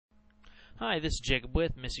Hi, this is Jacob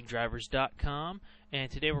with MissingDrivers.com, and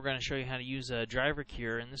today we're going to show you how to use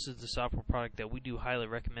DriverCure, and this is the software product that we do highly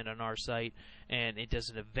recommend on our site, and it does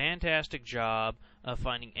a fantastic job of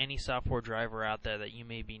finding any software driver out there that you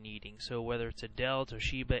may be needing. So whether it's a Dell,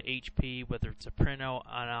 Toshiba, HP, whether it's a printout,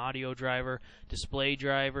 an audio driver, display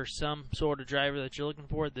driver, some sort of driver that you're looking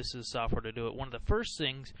for, this is software to do it. One of the first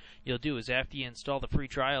things you'll do is after you install the free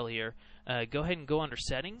trial here, go ahead and go under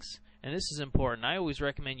Settings. And this is important. I always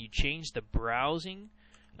recommend you change the browsing,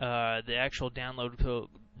 the actual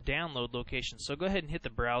download location. So go ahead and hit the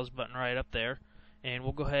browse button right up there, and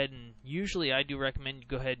we'll go ahead and usually I do recommend you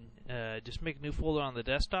go ahead and just make a new folder on the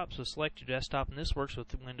desktop. So select your desktop, and this works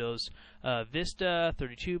with Windows Vista,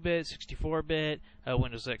 32-bit, 64-bit,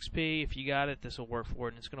 Windows XP. If you got it, this will work for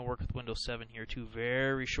it, and it's going to work with Windows 7 here too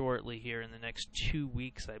very shortly here in the next 2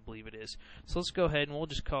 weeks, I believe it is. So let's go ahead and we'll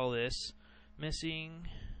just call this Missing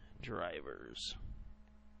Drivers.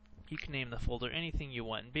 You can name the folder anything you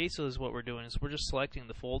want, and basically is what we're doing is we're just selecting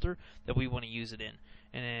the folder that we want to use it in,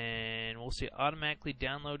 and then we'll see automatically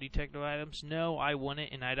download detected items. No, I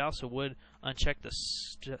wouldn't, and I'd also would uncheck the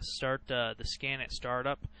scan at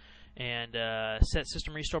startup, and set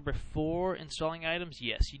system restore before installing items.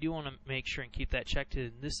 Yes, you do want to make sure and keep that checked.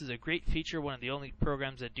 This is a great feature, one of the only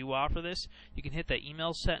programs that do offer this. You can hit that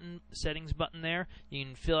email settings button there. You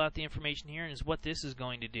can fill out the information here, and what this is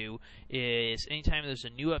going to do is anytime there's a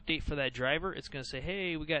new update for that driver, it's going to say,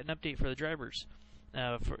 hey, we got an update for the drivers.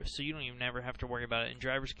 So you don't even ever have to worry about it. And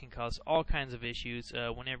drivers can cause all kinds of issues.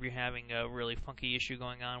 Whenever you're having a really funky issue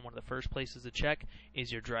going on, one of the first places to check is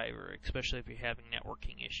your driver, especially if you're having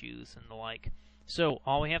networking issues and the like. So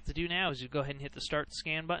all we have to do now is you go ahead and hit the Start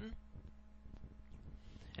Scan button.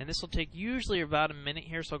 And this will take usually about a minute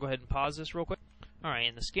here, so I'll go ahead and pause this real quick. Alright,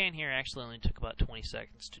 and the scan here actually only took about 20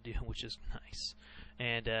 seconds to do, which is nice.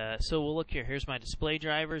 And so we'll look here. Here's my display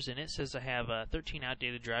drivers, and it says I have 13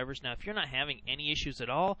 outdated drivers. Now, if you're not having any issues at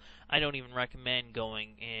all, I don't even recommend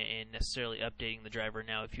going and necessarily updating the driver.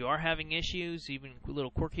 Now, if you are having issues, even little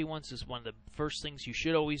quirky ones, is one of the first things you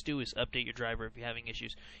should always do is update your driver if you're having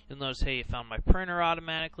issues. You'll notice, hey, I found my printer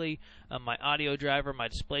automatically, my audio driver, my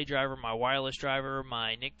display driver, my wireless driver,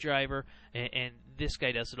 my NIC driver, and this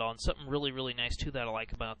guy does it all. And something really, really nice too that I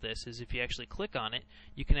like about this is if you actually click on it,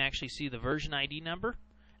 you can actually see the version ID number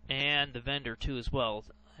and the vendor too as well,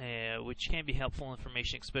 which can be helpful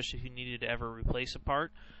information, especially if you needed to ever replace a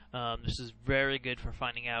part. This is very good for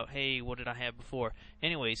finding out, hey, what did I have before?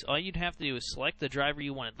 Anyways, all you'd have to do is select the driver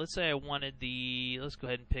you wanted. Let's say I wanted let's go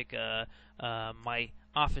ahead and pick my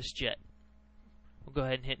Office Jet. We'll go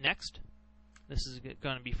ahead and hit next. This is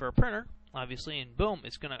going to be for a printer, obviously, and boom,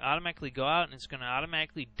 it's going to automatically go out and it's going to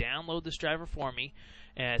automatically download this driver for me,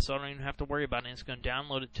 so I don't even have to worry about it. It's going to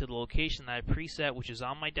download it to the location that I preset, which is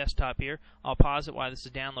on my desktop here. I'll pause it while this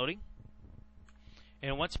is downloading.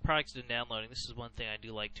 And once the product's done downloading, this is one thing I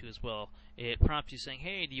do like too as well. It prompts you saying,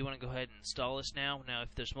 hey, do you want to go ahead and install this now? Now,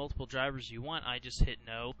 if there's multiple drivers you want, I just hit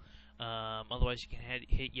no. Otherwise, you can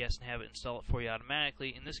hit yes and have it install it for you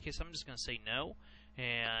automatically. In this case, I'm just going to say no.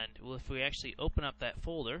 And well, if we actually open up that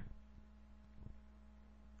folder,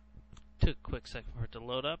 took a quick second for it to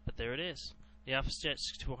load up, but there it is. The OfficeJet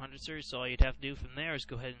 6400 series, so all you'd have to do from there is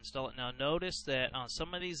go ahead and install it. Now notice that on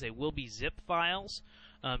some of these they will be zip files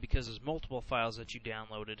because there's multiple files that you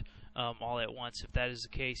downloaded all at once. If that is the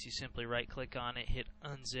case, you simply right click on it, hit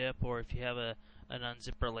unzip, or if you have an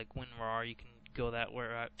unzipper like WinRAR, you can go that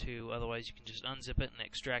route too. Otherwise you can just unzip it and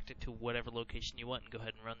extract it to whatever location you want and go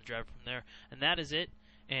ahead and run the driver from there. And that is it.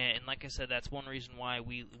 And like I said, that's one reason why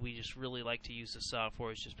we just really like to use the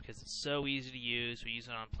software, is just because it's so easy to use. We use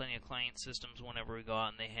it on plenty of client systems whenever we go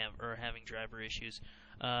out and they are having driver issues.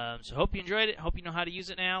 So hope you enjoyed it. Hope you know how to use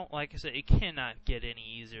it now. Like I said, it cannot get any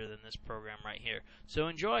easier than this program right here. So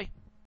enjoy.